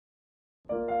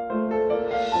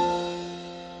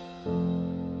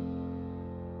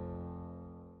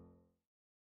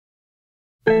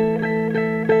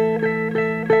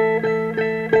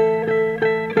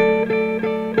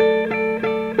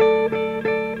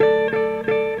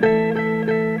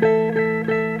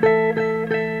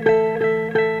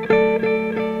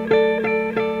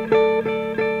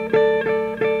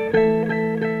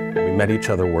met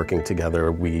each other working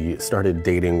together, we started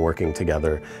dating working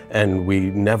together, and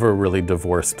we never really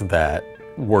divorced that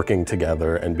working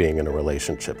together and being in a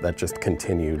relationship. That just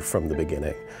continued from the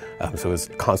beginning. So it was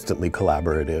constantly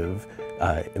collaborative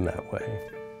in that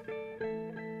way.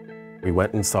 We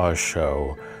went and saw a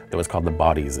show that was called the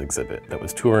Bodies exhibit that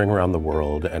was touring around the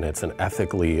world, and it's an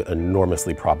ethically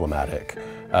enormously problematic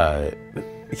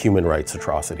human rights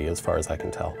atrocity as far as I can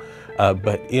tell.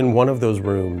 But in one of those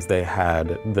rooms they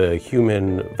had the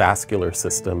human vascular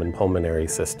system and pulmonary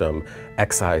system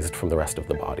excised from the rest of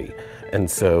the body.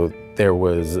 And so there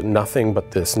was nothing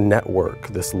but this network,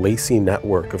 this lacy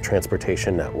network of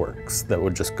transportation networks that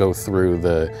would just go through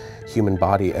the human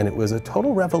body. And it was a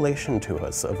total revelation to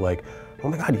us of like, oh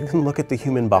my God, you can look at the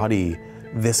human body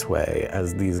this way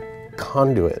as these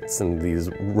conduits and these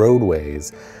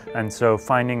roadways. And so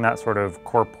finding that sort of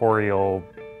corporeal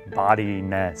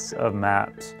bodiness of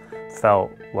maps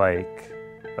felt like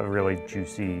a really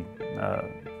juicy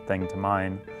thing to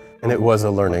mine. And it was a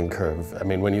learning curve. I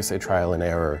mean, when you say trial and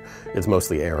error, it's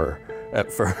mostly error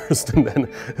at first, and then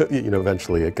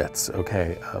eventually it gets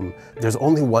okay. There's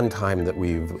only one time that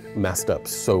we've messed up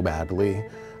so badly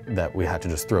that we had to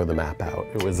just throw the map out.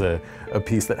 It was a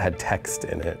piece that had text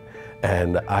in it,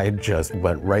 and I just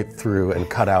went right through and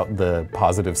cut out the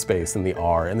positive space in the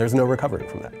R, and there's no recovering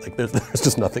from that. Like there's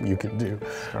just nothing you can do.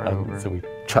 So we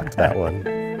chucked that one.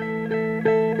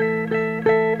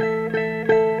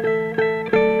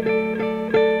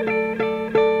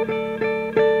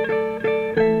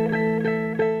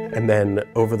 And then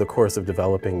over the course of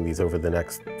developing these over the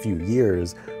next few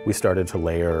years, we started to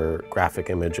layer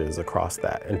graphic images across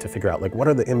that and to figure out like what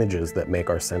are the images that make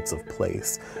our sense of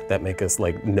place, that make us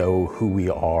like know who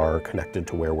we are connected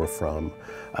to where we're from.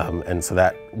 And so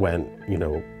that went,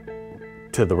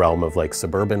 to the realm of like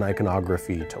suburban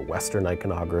iconography, to Western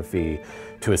iconography,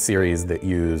 to a series that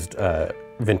used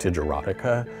vintage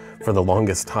erotica. For the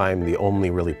longest time, the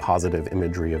only really positive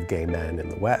imagery of gay men in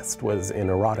the West was in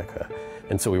erotica.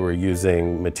 And so we were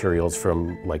using materials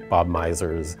from like Bob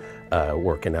Miser's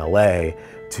work in LA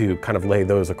to kind of lay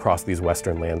those across these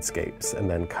Western landscapes and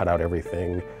then cut out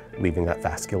everything, leaving that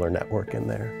vascular network in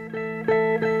there.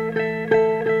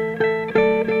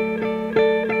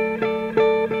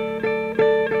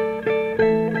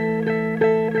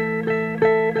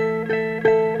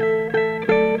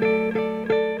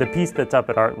 The piece that's up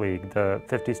at Art League, the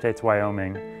 50 States,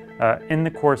 Wyoming, in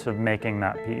the course of making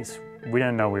that piece, we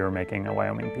didn't know we were making a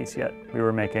Wyoming piece yet. We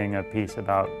were making a piece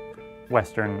about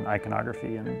Western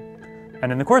iconography.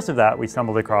 And in the course of that, we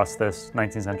stumbled across this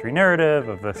 19th century narrative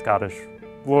of the Scottish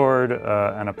lord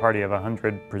and a party of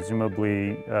 100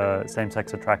 presumably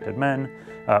same-sex attracted men,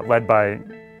 led by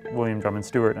William Drummond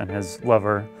Stewart and his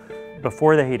lover.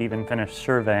 Before they had even finished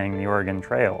surveying the Oregon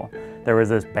Trail, there was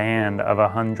this band of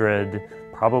 100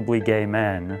 probably gay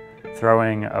men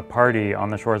throwing a party on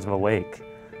the shores of a lake.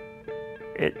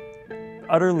 It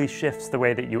utterly shifts the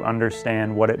way that you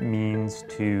understand what it means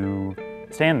to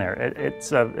stand there.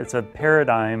 It's a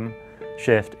paradigm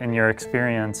shift in your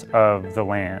experience of the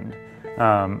land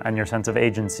and your sense of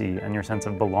agency and your sense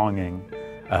of belonging.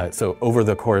 So over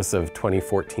the course of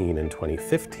 2014 and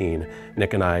 2015,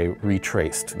 Nick and I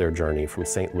retraced their journey from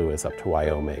St. Louis up to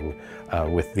Wyoming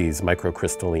with these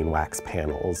microcrystalline wax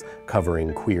panels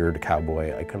covering queered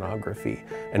cowboy iconography.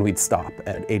 And we'd stop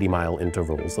at 80-mile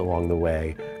intervals along the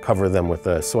way, cover them with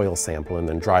a soil sample, and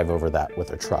then drive over that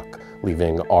with a truck,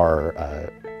 leaving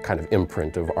our kind of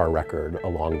imprint of our record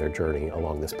along their journey,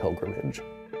 along this pilgrimage.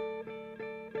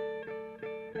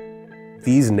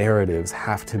 These narratives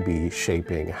have to be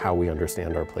shaping how we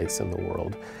understand our place in the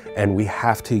world. And we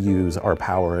have to use our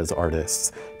power as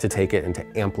artists to take it and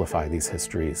to amplify these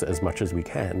histories as much as we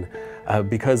can,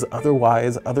 because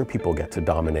otherwise other people get to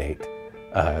dominate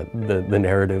the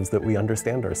narratives that we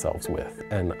understand ourselves with.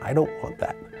 And I don't want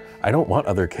that. I don't want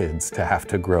other kids to have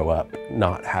to grow up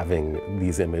not having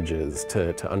these images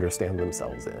to understand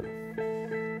themselves in.